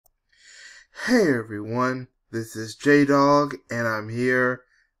Hey everyone, this is J-Dog and I'm here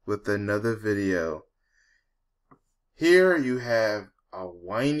with another video. Here you have a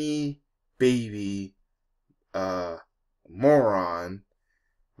whiny baby moron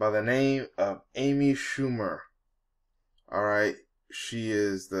by the name of Amy Schumer. Alright, she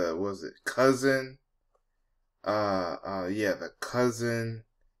is the, cousin? The cousin.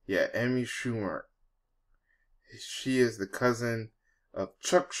 Yeah, Amy Schumer. She is the cousin of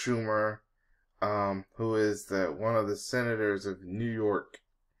Chuck Schumer, who is one of the senators of New York.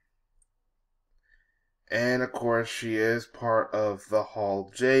 And of course, she is part of the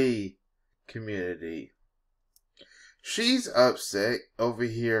Hall J community. She's upset over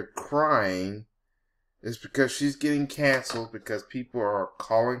here crying is because she's getting canceled because people are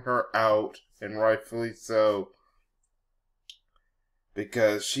calling her out, and rightfully so.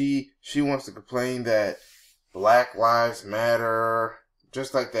 Because she wants to complain that Black Lives Matter,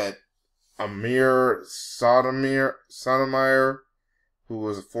 just like that Amir Sotomayor, who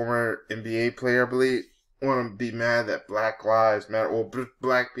was a former NBA player, I believe, want to be mad that Black Lives Matter, or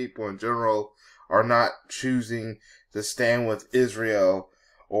black people in general, are not choosing to stand with Israel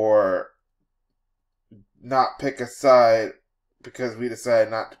or not pick a side because we decided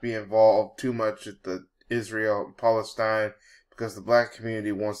not to be involved too much with the Israel and Palestine because the black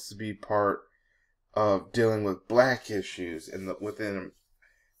community wants to be part of dealing with black issues within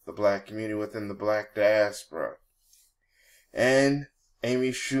the black community, within the black diaspora. And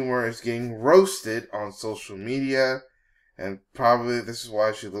Amy Schumer is getting roasted on social media, and probably this is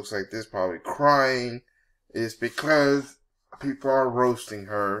why she looks like this, probably crying, is because people are roasting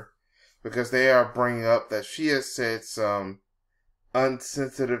her, because they are bringing up that she has said some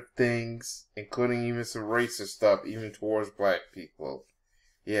unsensitive things, including even some racist stuff, even towards black people.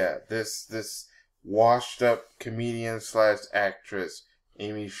 Yeah, this washed up comedian / actress,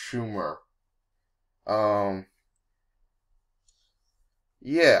 Amy Schumer.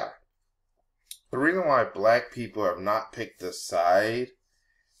 Yeah. The reason why black people have not picked a side,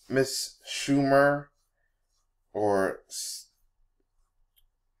 Miss Schumer, the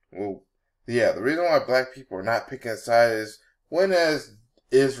reason why black people are not picking a side is when has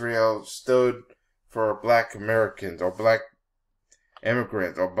Israel stood for black Americans or black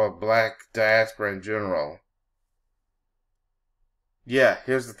immigrants or black diaspora in general? Yeah,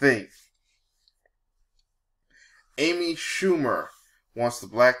 here's the thing. Amy Schumer wants the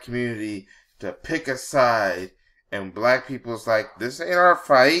black community to pick a side, and black people's like, this ain't our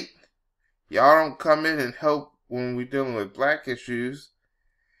fight. Y'all don't come in and help when we're dealing with black issues.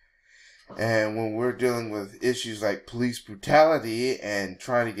 And when we're dealing with issues like police brutality and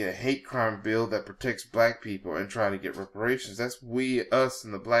trying to get a hate crime bill that protects black people and trying to get reparations, that's us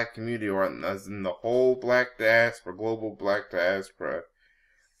in the black community, or as in the whole black diaspora, global black diaspora,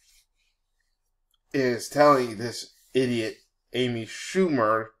 is telling this idiot Amy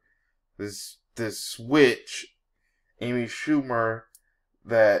Schumer, this witch, Amy Schumer,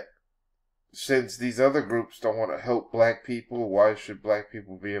 that since these other groups don't want to help black people, why should black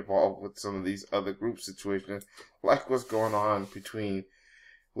people be involved with some of these other group situations, like what's going on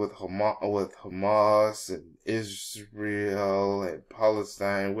with Hamas and Israel and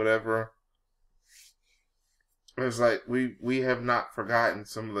Palestine, whatever. It's like we have not forgotten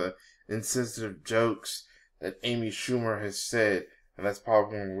some of the insensitive jokes that Amy Schumer has said, and that's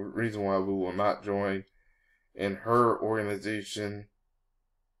probably one reason why we will not join in her organization.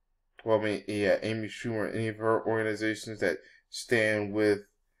 Well, Amy Schumer, any of her organizations that stand with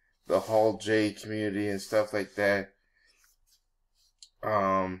the Hall J community and stuff like that.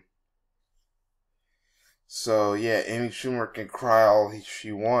 So yeah, Amy Schumer can cry all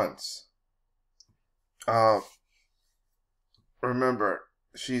she wants. Remember,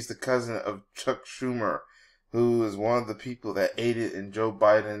 she's the cousin of Chuck Schumer, who is one of the people that aided in Joe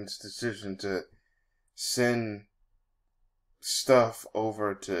Biden's decision to send stuff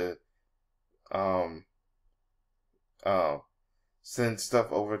over to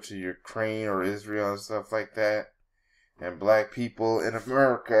Ukraine or Israel and stuff like that. And black people in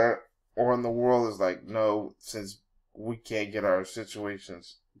America or in the world is like, no, since we can't get our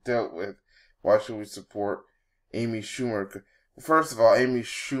situations dealt with, why should we support Amy Schumer? First of all, Amy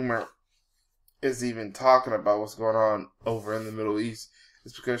Schumer is even talking about what's going on over in the Middle East.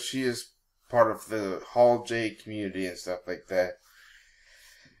 It's because she is part of the Hall J community and stuff like that.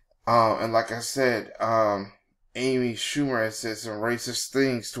 And like I said, Amy Schumer has said some racist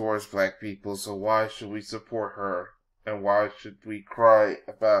things towards black people, so why should we support her? And why should we cry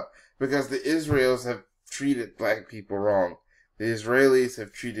about? Because the Israelis have treated black people wrong. The Israelis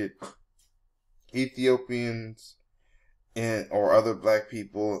have treated Ethiopians or other black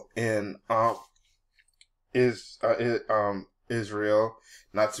people in Israel.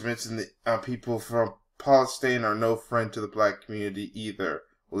 Not to mention the people from Palestine are no friend to the black community either.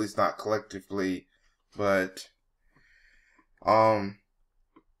 At least not collectively, but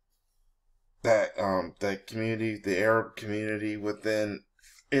that community, the Arab community within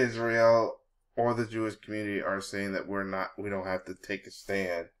Israel or the Jewish community are saying that we don't have to take a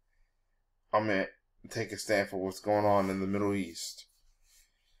stand. Take a stand for what's going on in the Middle East.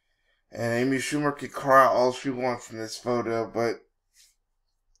 And Amy Schumer can cry all she wants from this photo, but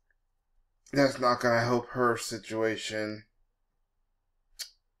that's not going to help her situation.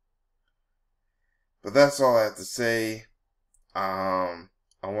 But that's all I have to say. I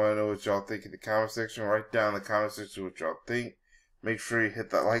want to know what y'all think in the comment section. Write down in the comment section what y'all think. Make sure you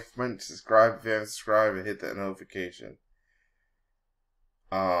hit that like button, subscribe if you haven't subscribed, and hit that notification.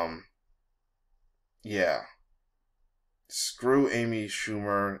 Yeah. Screw Amy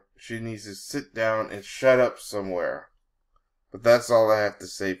Schumer. She needs to sit down and shut up somewhere. But that's all I have to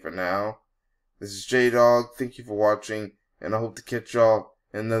say for now. This is J-Dog. Thank you for watching, and I hope to catch y'all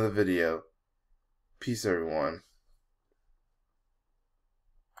in another video. Peace, everyone.